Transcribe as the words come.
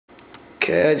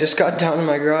Okay, I just got down in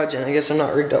my garage and I guess I'm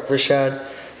not rigged up for shad,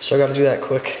 so I gotta do that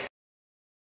quick.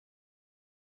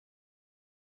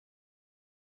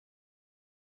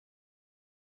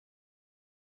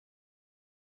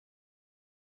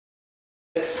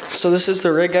 So this is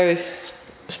the rig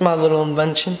it's my little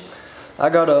invention. I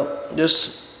got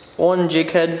just one jig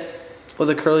head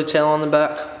with a curly tail on the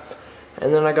back,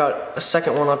 and then I got a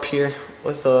second one up here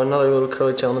with another little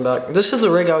curly tail on the back. This is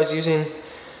the rig I was using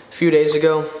a few days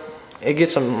ago. It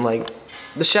gets them like,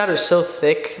 the shad is so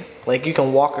thick, like you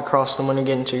can walk across them when you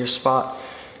get into your spot.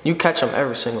 You catch them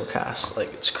every single cast,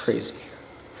 like it's crazy.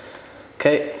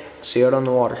 Okay, see you out on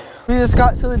the water. We just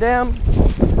got to the dam.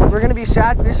 We're gonna be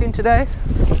shad fishing today.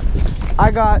 I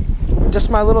got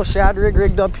just my little shad rig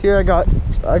rigged up here. I got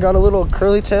a little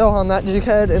curly tail on that jig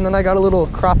head, and then I got a little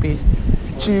crappie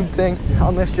tube thing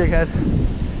on this jig head.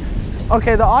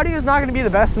 Okay, the audio is not gonna be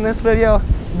the best in this video,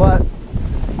 but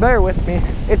bear with me.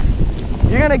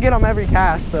 You're gonna get them every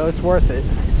cast, so it's worth it.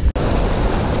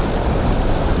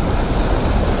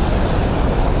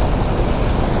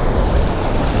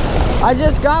 I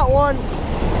just got one.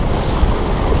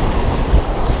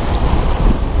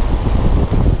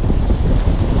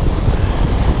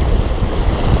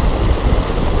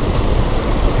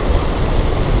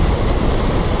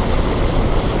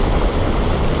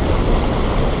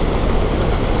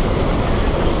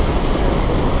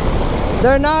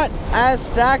 They're not as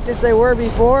stacked as they were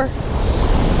before,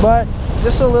 but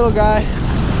just a little guy.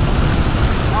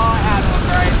 Oh, I had one,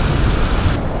 right?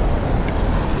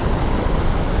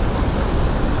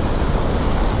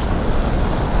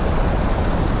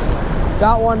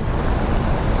 Got one.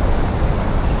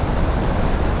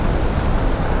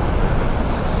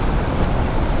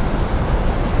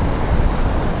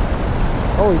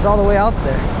 Oh, he's all the way out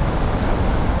there.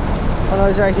 Oh no,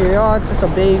 he's right here. Oh, it's just a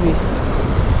baby.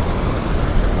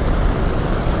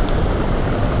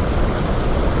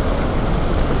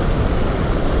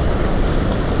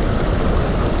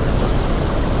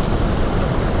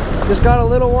 Just got a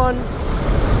little one.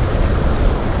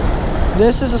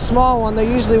 This is a small one. They're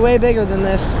usually way bigger than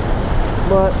this,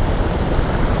 but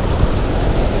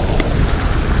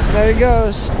there he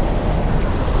goes.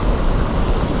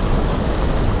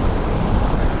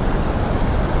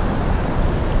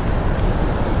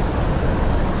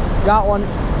 Got one.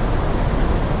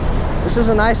 This is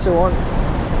a nicer one.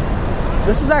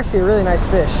 This is actually a really nice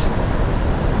fish.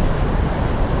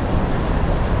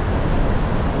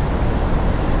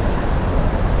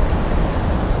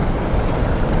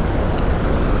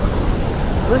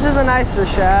 This is a nicer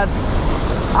shad.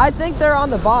 I think they're on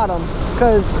the bottom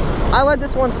because I let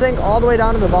this one sink all the way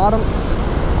down to the bottom.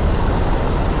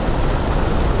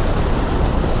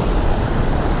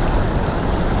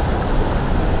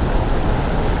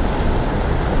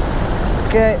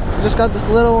 Okay, just got this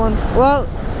little one. Well,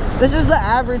 this is the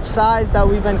average size that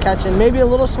we've been catching. Maybe a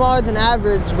little smaller than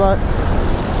average, but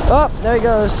oh, there he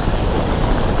goes.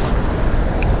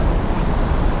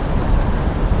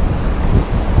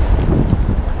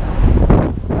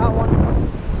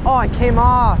 Oh, he came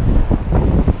off.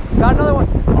 Got another one.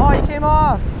 Oh, he came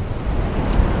off.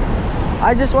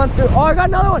 I just went through. Oh, I got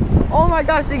another one. Oh my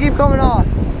gosh, they keep coming off.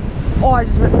 Oh, I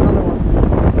just missed another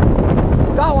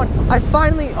one. Got one. I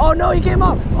finally. Oh no, he came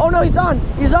up. Oh no, he's on.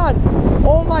 He's on.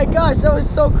 Oh my gosh, that was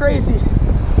so crazy.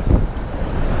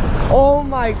 Oh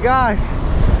my gosh,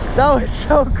 that was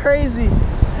so crazy.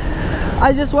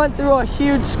 I just went through a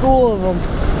huge school of them.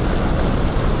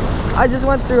 I just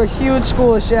went through a huge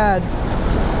school of shad.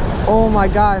 Oh my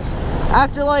gosh.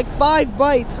 After like 5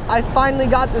 bites, I finally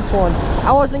got this one.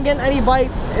 I wasn't getting any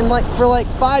bites for like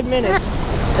 5 minutes.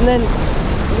 And then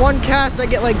one cast, I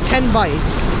get like 10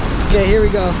 bites. Okay, here we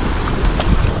go.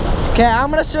 Okay,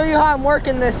 I'm gonna show you how I'm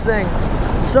working this thing.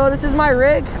 So this is my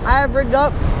rig. I have rigged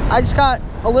up. I just got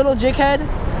a little jig head.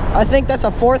 I think that's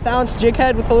a 1/4 ounce jig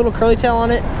head with a little curly tail on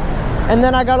it. And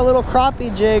then I got a little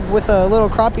crappie jig with a little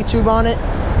crappie tube on it.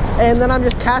 And then I'm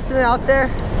just casting it out there,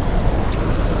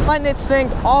 letting it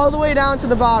sink all the way down to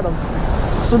the bottom.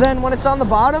 So then when it's on the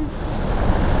bottom,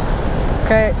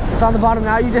 okay, it's on the bottom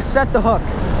now, you just set the hook.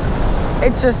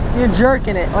 It's just, you're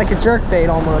jerking it like a jerk bait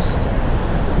almost.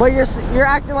 But you're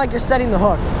acting like you're setting the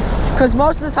hook. Because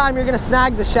most of the time you're gonna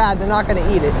snag the shad, they're not gonna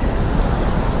eat it.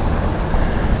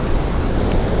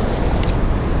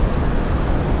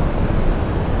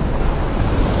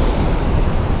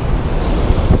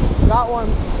 Got one.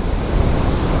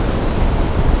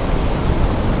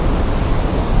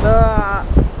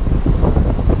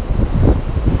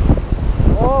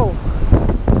 Oh,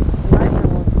 it's a nicer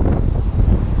one.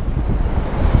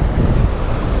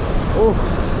 Oh,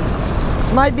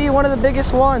 this might be one of the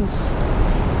biggest ones.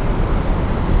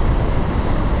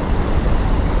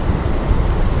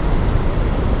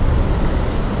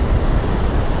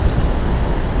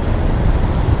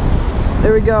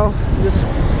 There we go.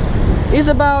 He's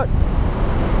about,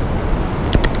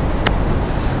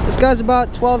 this guy's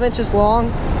about 12 inches long.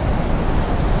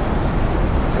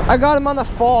 I got him on the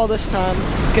fall this time.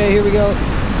 Okay, here we go.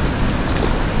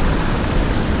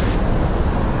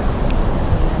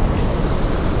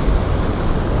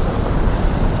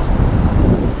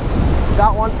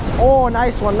 Got one. Oh,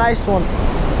 nice one, nice one.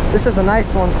 This is a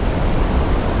nice one.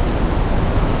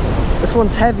 This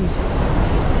one's heavy.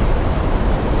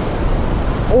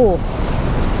 Oh,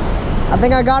 I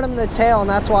think I got him in the tail and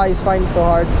that's why he's fighting so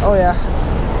hard. Oh yeah,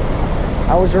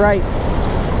 I was right.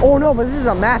 Oh no, but this is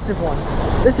a massive one.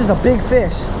 This is a big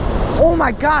fish. Oh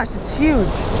my gosh, it's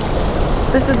huge.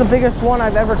 This is the biggest one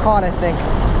I've ever caught, I think.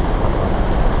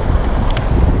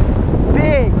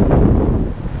 Big.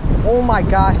 Oh my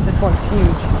gosh, this one's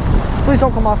huge. Please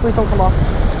don't come off, please don't come off.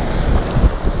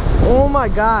 Oh my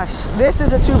gosh, this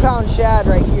is a 2-pound shad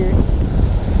right here.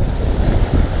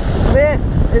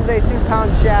 This is a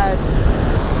 2-pound shad.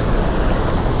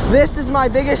 This is my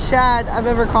biggest shad I've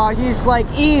ever caught. He's like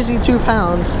easy 2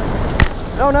 pounds.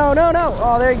 No, no, no, no.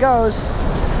 Oh, there he goes.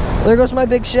 There goes my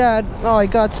big shad. Oh, he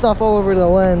got stuff all over the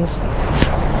lens.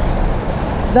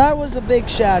 That was a big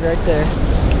shad right there.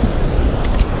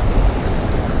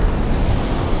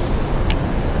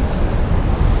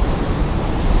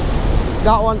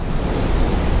 Got one.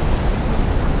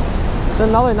 It's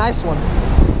another nice one.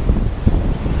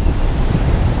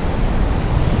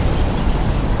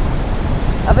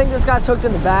 I think this guy's hooked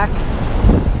in the back.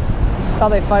 This is how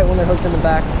they fight when they're hooked in the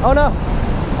back. Oh no.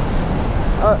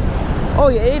 Oh,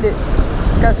 you ate it.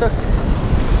 This guy's hooked.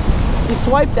 He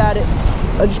swiped at it.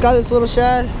 I just got this little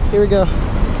shad. Here we go. Sure.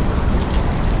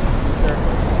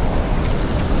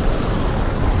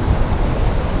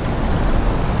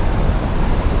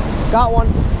 Got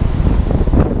one.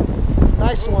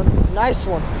 Nice one. Nice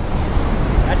one.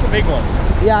 That's a big one.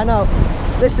 Yeah, I know.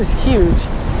 This is huge.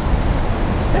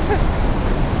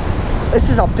 This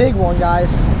is a big one,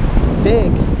 guys.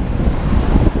 Big.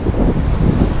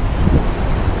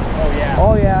 Oh yeah.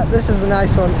 Oh yeah, this is a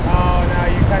nice one. Oh no,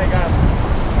 you kind of got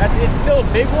him. It's still a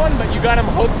big one, but you got him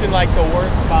hooked in like the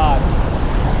worst spot.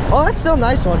 Oh, that's still a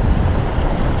nice one.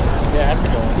 Yeah, that's a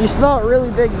good one. He felt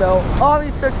really big though. Oh,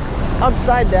 he's stuck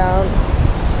upside down.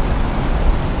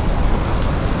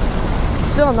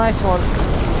 Still a nice one.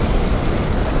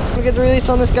 We get the release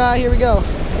on this guy. Here we go.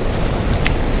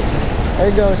 There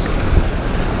he goes.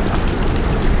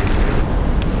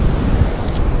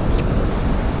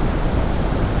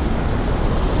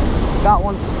 Got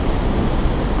one.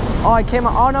 Oh, I came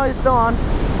on. Oh no, he's still on.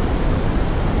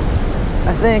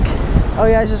 I think. Oh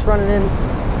yeah, he's just running in.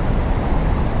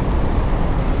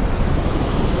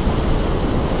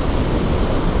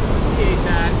 He ate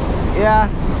that. Yeah.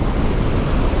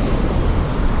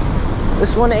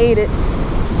 This one ate it.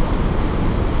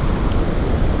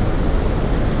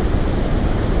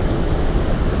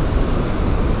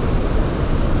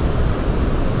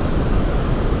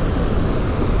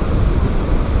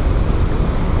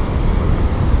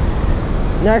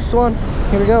 Next one.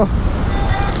 Here we go.